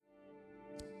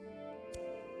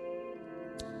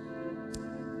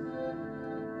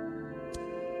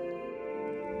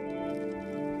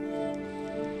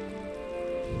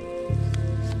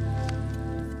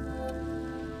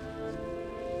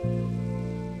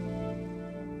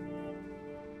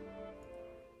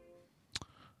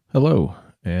Hello,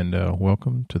 and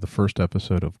welcome to the first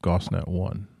episode of GaussNet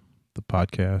 1, the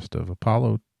podcast of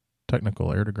Apollo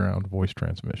Technical Air-to-Ground Voice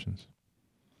Transmissions.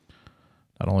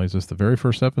 Not only is this the very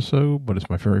first episode, but it's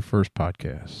my very first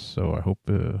podcast, so I hope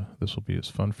this will be as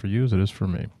fun for you as it is for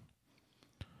me.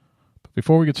 But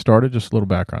before we get started, just a little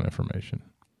background information.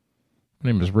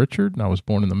 My name is Richard, and I was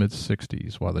born in the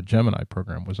mid-'60s while the Gemini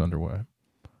program was underway.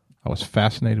 I was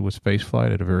fascinated with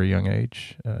spaceflight at a very young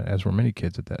age, as were many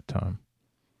kids at that time.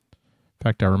 In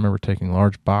fact, I remember taking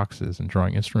large boxes and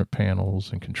drawing instrument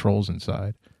panels and controls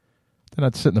inside. Then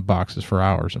I'd sit in the boxes for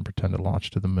hours and pretend to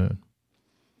launch to the moon.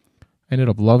 I ended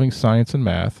up loving science and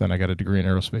math, and I got a degree in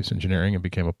aerospace engineering and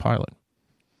became a pilot.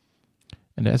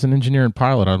 And as an engineer and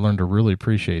pilot, I learned to really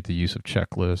appreciate the use of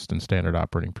checklists and standard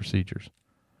operating procedures.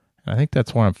 And I think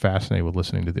that's why I'm fascinated with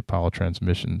listening to the Apollo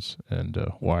transmissions and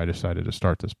why I decided to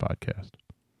start this podcast.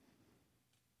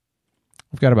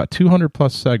 We've got about 200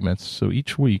 plus segments, so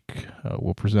each week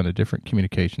we'll present a different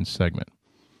communications segment.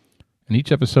 And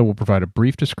each episode will provide a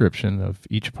brief description of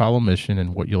each Apollo mission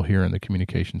and what you'll hear in the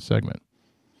communications segment.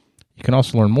 You can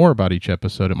also learn more about each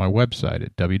episode at my website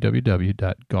at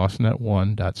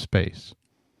www.gaussnet1.space.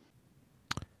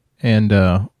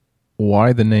 And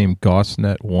why the name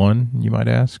GaussNet 1, you might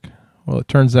ask? Well, it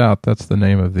turns out that's the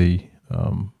name of the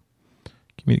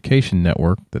communication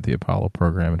network that the Apollo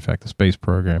program, in fact, the space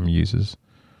program, uses.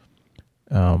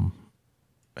 And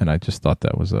I just thought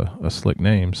that was a slick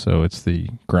name. So it's the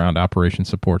ground operation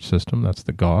support system. That's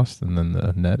the Gauss. And then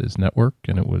the net is network,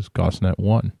 and it was GaussNet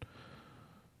 1.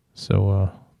 So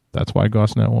that's why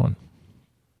GaussNet 1.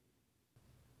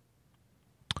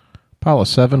 Apollo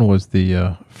 7 was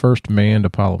the first manned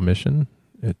Apollo mission.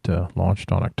 It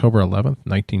launched on October 11th,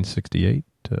 1968,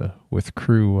 with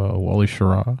crew Wally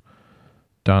Schirra,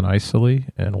 Don Isley,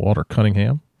 and Walter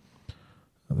Cunningham.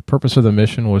 The purpose of the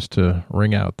mission was to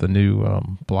ring out the new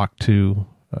Block 2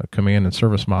 command and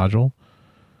service module.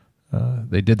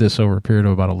 They did this over a period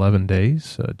of about 11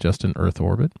 days, just in Earth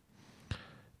orbit.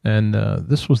 And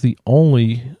this was the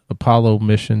only Apollo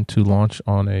mission to launch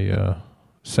on a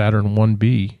Saturn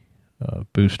 1B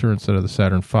booster instead of the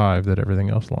Saturn V that everything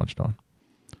else launched on.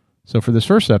 So for this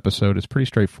first episode, it's pretty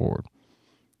straightforward.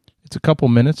 It's a couple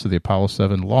minutes of the Apollo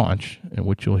 7 launch, in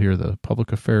which you'll hear the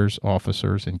public affairs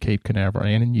officers in Cape Canaveral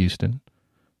and in Houston,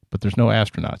 but there's no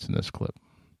astronauts in this clip.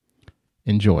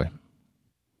 Enjoy.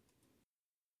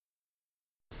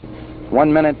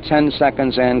 1 minute, 10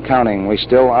 seconds, and counting. We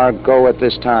still are go at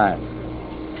this time.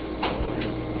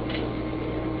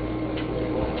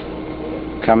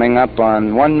 Coming up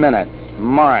on 1 minute.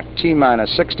 Mark,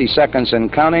 T-minus 60 seconds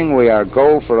and counting. We are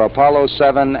go for Apollo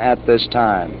 7 at this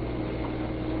time.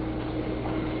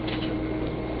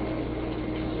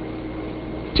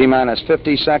 T-minus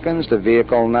 50 seconds, the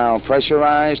vehicle now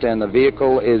pressurized, and the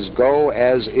vehicle is go,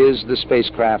 as is the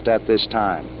spacecraft at this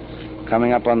time.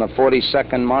 Coming up on the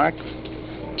 40-second mark,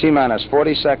 T-minus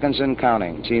 40 seconds and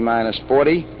counting. T-minus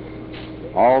 40.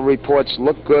 All reports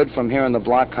look good from here in the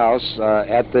blockhouse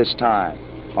at this time.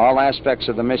 All aspects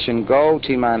of the mission go,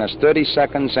 T-minus 30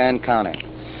 seconds and counting.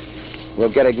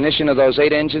 We'll get ignition of those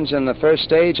 8 engines in the first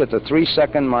stage at the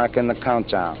 3-second mark in the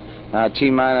countdown. Now,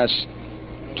 T-minus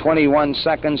 21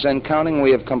 seconds and counting, we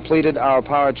have completed our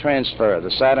power transfer. The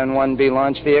Saturn 1B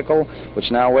launch vehicle, which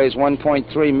now weighs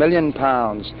 1.3 million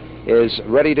pounds, is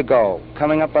ready to go.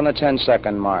 Coming up on the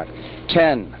 10-second mark.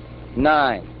 10,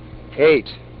 9, 8,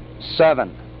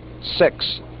 7,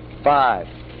 6, 5,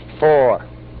 4,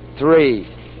 3,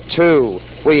 2.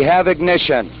 We have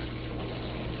ignition.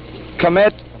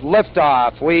 Commit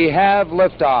liftoff. We have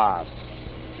liftoff.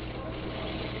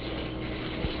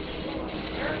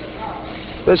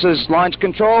 This is launch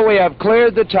control. We have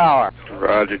cleared the tower.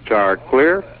 Roger, tower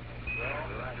clear.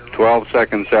 12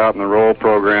 seconds out and the roll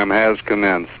program has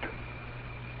commenced.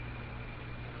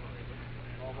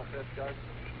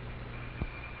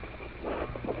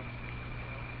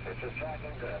 It's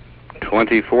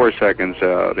 24 seconds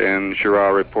out and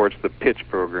Schirra reports the pitch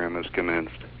program has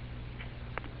commenced.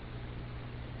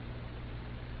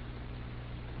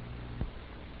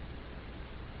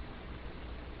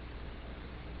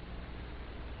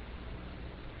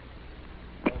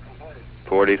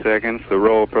 Forty seconds. The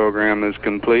roll program is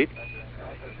complete.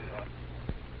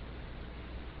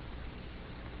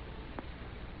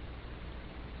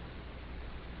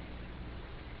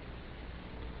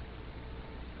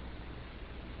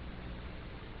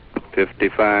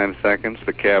 "55 seconds.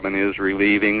 The cabin is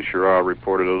relieving. Schirra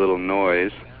reported a little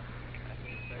noise.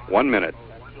 1 minute.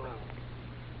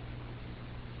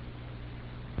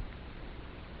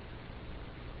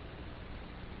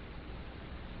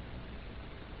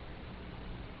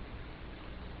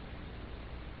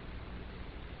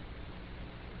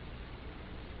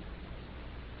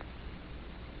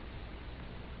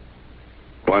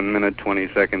 1 minute, 20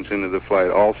 seconds into the flight.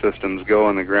 All systems go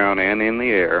on the ground and in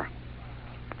the air.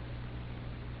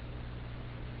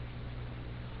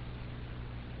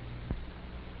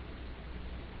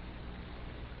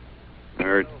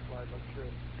 Alert.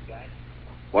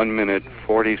 1 minute,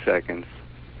 40 seconds.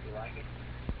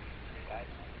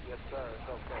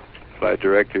 Flight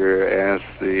director asks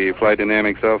the flight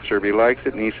dynamics officer if he likes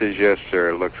it, and he says, yes, sir,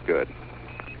 it looks good.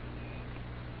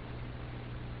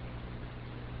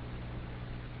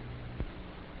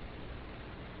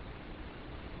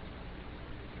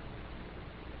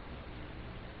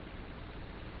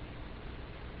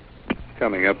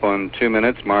 Coming up on 2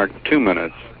 minutes, mark 2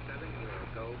 minutes.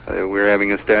 We're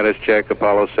having a status check.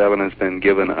 Apollo 7 has been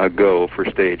given a go for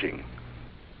staging.